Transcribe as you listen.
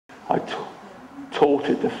I taught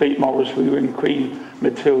at the Fleet Morris. We were in Queen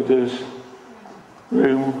Matilda's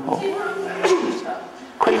room. Oh.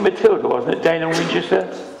 Queen Matilda, wasn't it? Dana Winchester?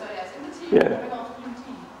 Yeah.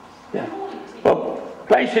 Yeah. Well,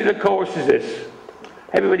 basically the chorus is this.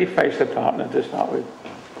 Everybody face their partner to start with.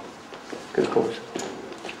 Good chorus.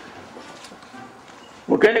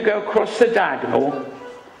 We're going to go across the diagonal,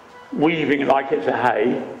 weaving like it's a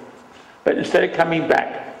hay, but instead of coming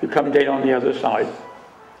back, you come down on the other side.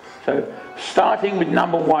 So, starting with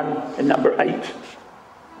number 1 and number 8,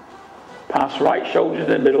 pass right shoulder in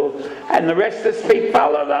the middle, and the rest of the feet,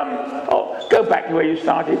 follow them. Oh, go back to where you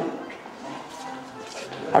started.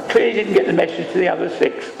 I clearly didn't get the message to the other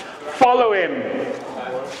 6. Follow him.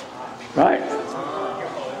 Right?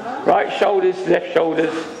 Right shoulders, left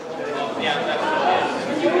shoulders.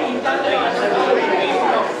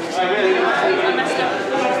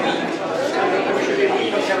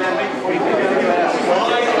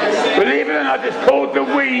 Believe it or not, it's called the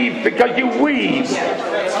weave because you weave.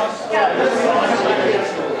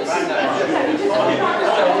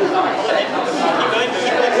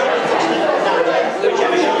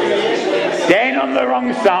 Then on the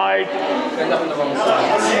wrong side.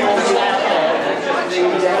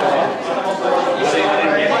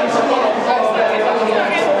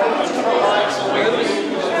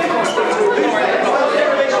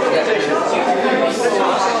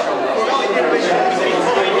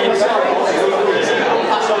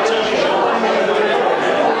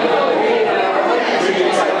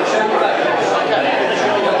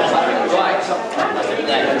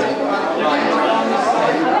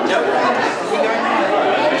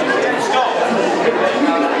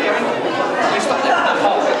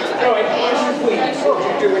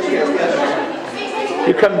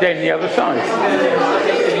 You come down the other side.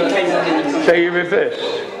 So you reverse.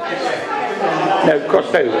 No,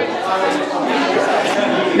 crossed over.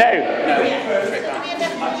 No.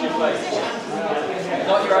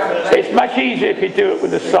 It's much easier if you do it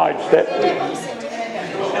with a side step.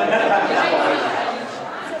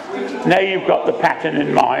 Now you've got the pattern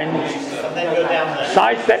in mind.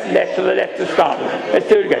 Side step left to the left to start with. Let's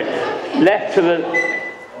do it again. Left to the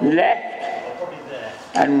left.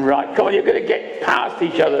 And right, come on, you're going to get past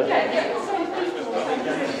each other.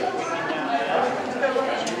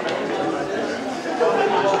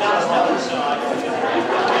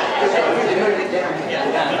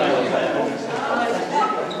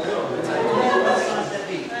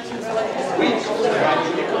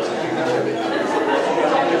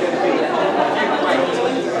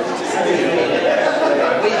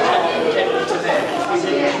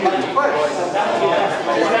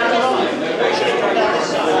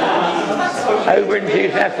 Over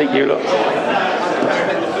enthusiastic you look.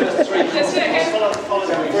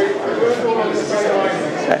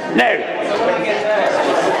 No.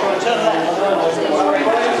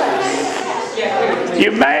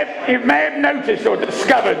 You may have noticed or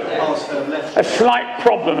discovered a slight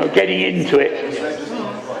problem of getting into it.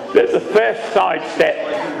 That the first side step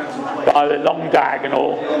by the long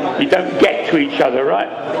diagonal, you don't get to each other, right?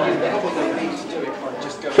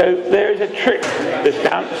 So there is a trick to this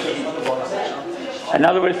dance. In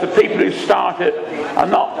other words, the people who start it are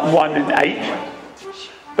not 1 and 8,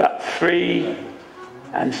 but 3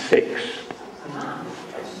 and 6.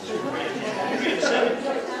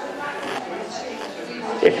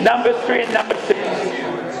 If number 3 and number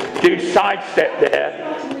 6 do side step there,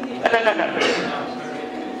 no.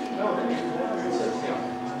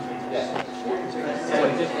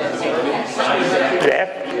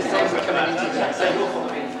 Left.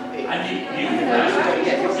 And you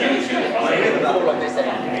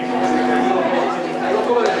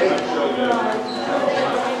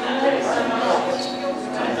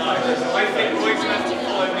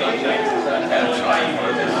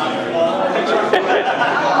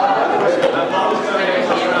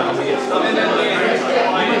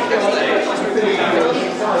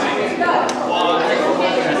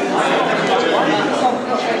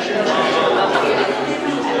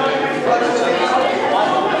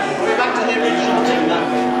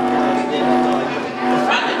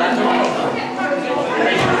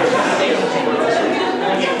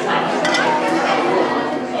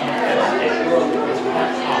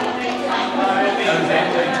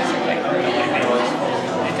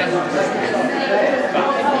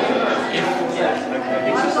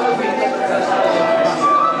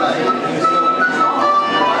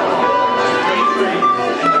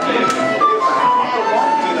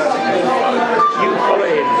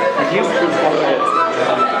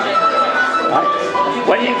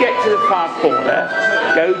When you get to the far corner,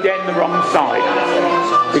 go down the wrong side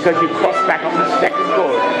because you cross back on the second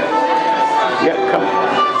chord. Yeah, come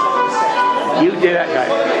on. You do that guy.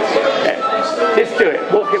 Yeah. Just do it.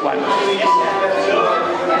 Walk it once.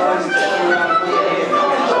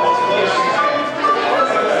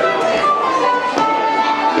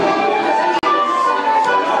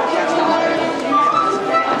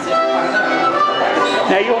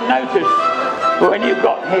 Now you'll notice when you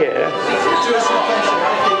got here,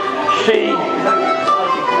 she,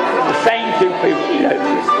 the same two people, you know,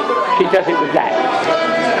 she does it with that,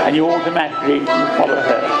 and you automatically follow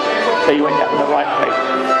her, so you end up in the right place.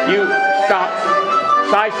 You start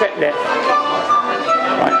side set left,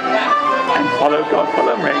 right, and follow God,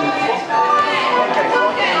 follow ring.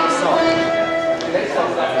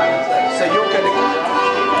 So you're going to.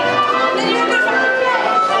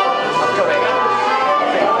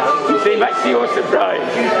 See, much to your surprise.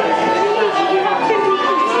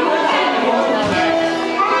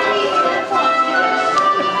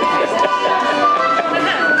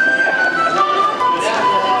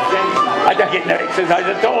 I don't get no exercise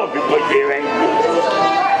at all before doing.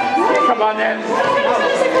 Come on then.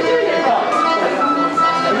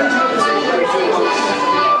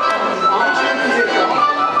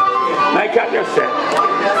 Make up your set.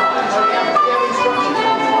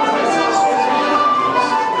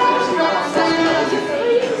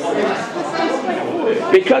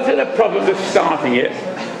 Because of the problem of starting it,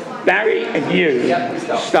 Barry and you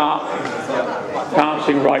start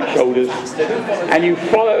dancing right shoulders, and you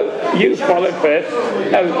follow first.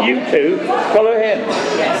 No, you two follow him.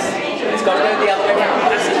 Yes, it's got to go the other way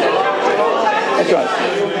around. That's right.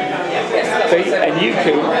 So and you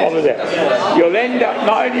two follow them. You'll end up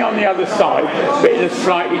not only on the other side, but in a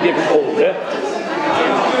slightly different order.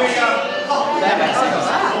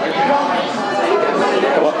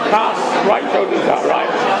 Come on, pass, right shoulders up, right,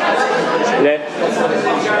 left,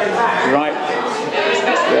 right,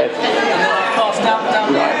 left,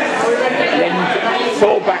 right, and then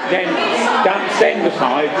fall back then, down, send the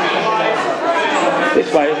side,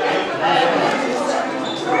 this way.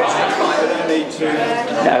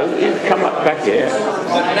 No, you come up back here.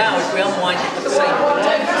 But now if we unwind it at the same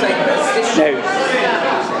position.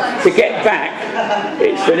 No, to get back,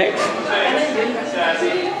 it's the next.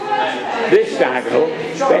 This diagonal,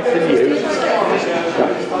 better than you.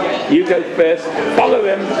 Right. You go first, follow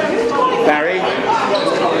him, Barry,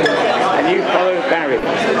 and you follow Barry.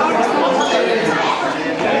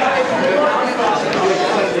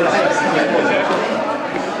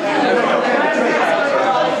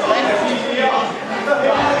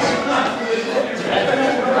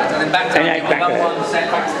 And then back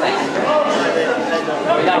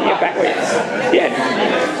backwards. Yeah.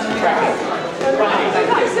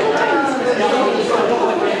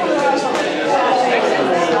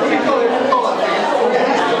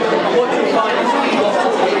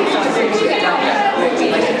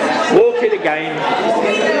 Walk it again.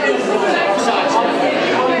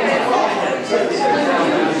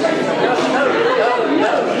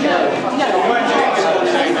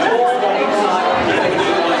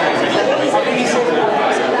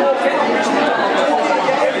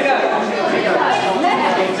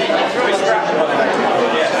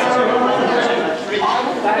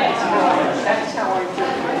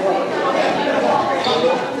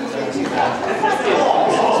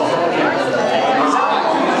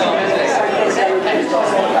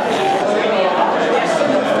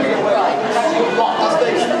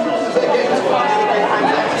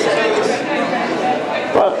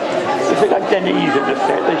 Well, if they got Denny's in the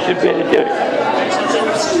set, they should be able to do it.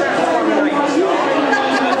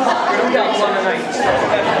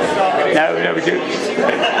 No, we do.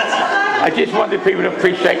 I just wanted people to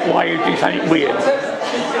appreciate why you do something weird.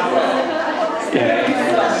 Yeah.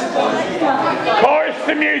 Chorus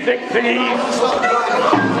the music, please.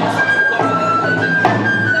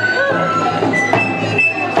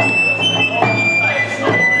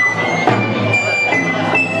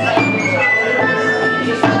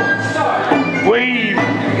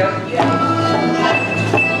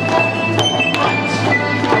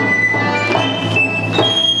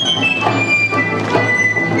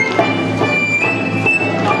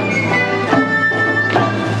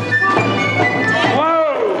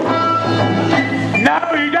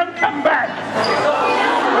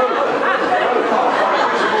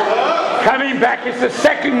 Coming back is the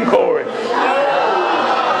second chorus.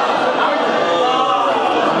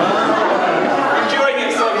 Enjoying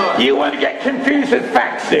it so much. You want to get confused with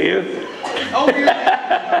facts, do you? Oh,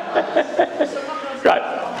 yeah. Right,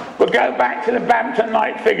 we'll go back to the Bampton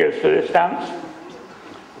Light figures for this dance.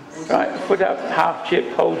 Right, put up half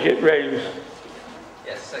chip, whole chip rows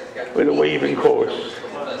with a weaving chorus.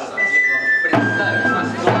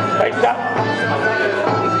 Face up.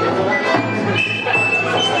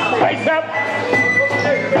 Face up.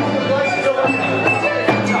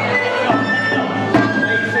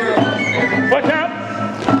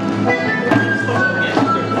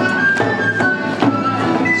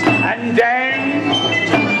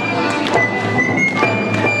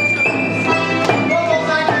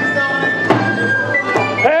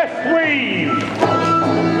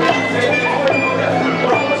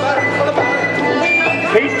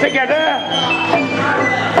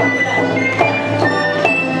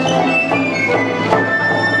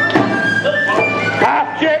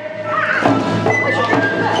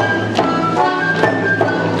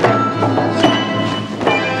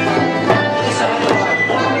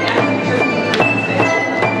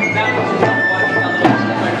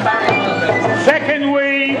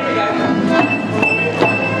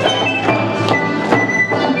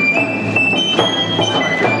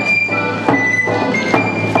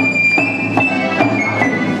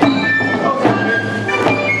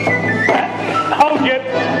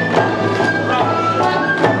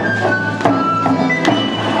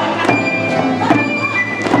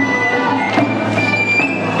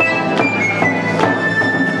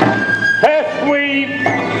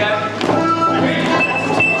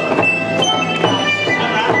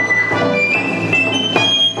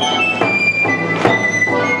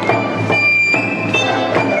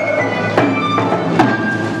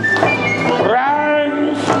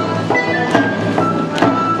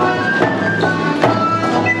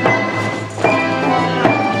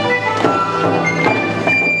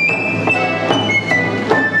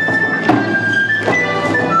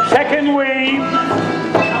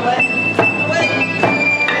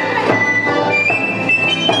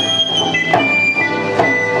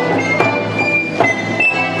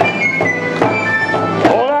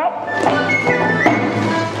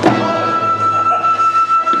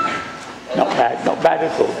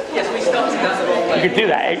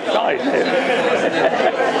 outside.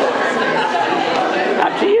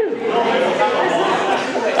 Up to you.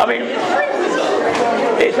 I mean,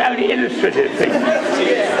 it's only illustrative things.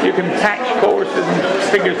 You can patch choruses and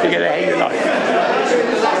figures together how you like,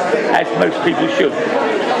 as most people should.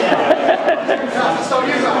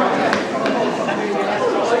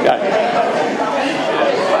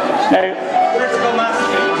 Now,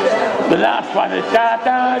 the last one is that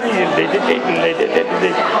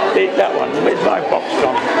one. Where's my box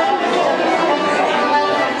gone?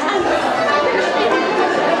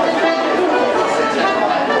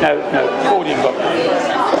 No, accordion box.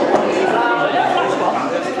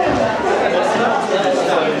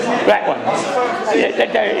 Black one. Yeah,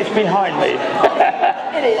 it's behind me.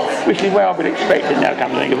 It is. Which is where I would expect it now,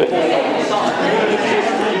 come to think of it.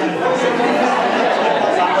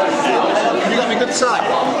 You got me good sight?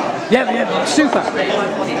 Yeah, super. Hey,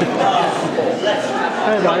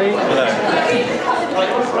 buddy.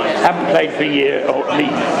 Haven't played for a year or at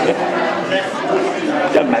least.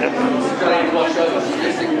 Doesn't matter.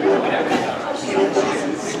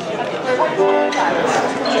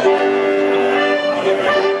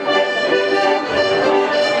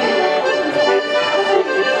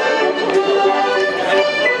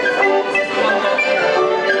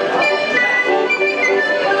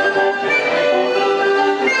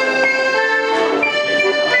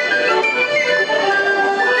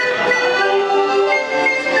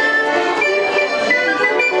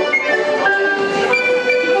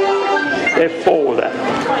 They're four then.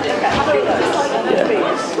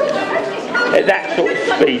 Yeah. At that sort of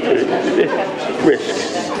speed, it's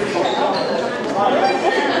risk.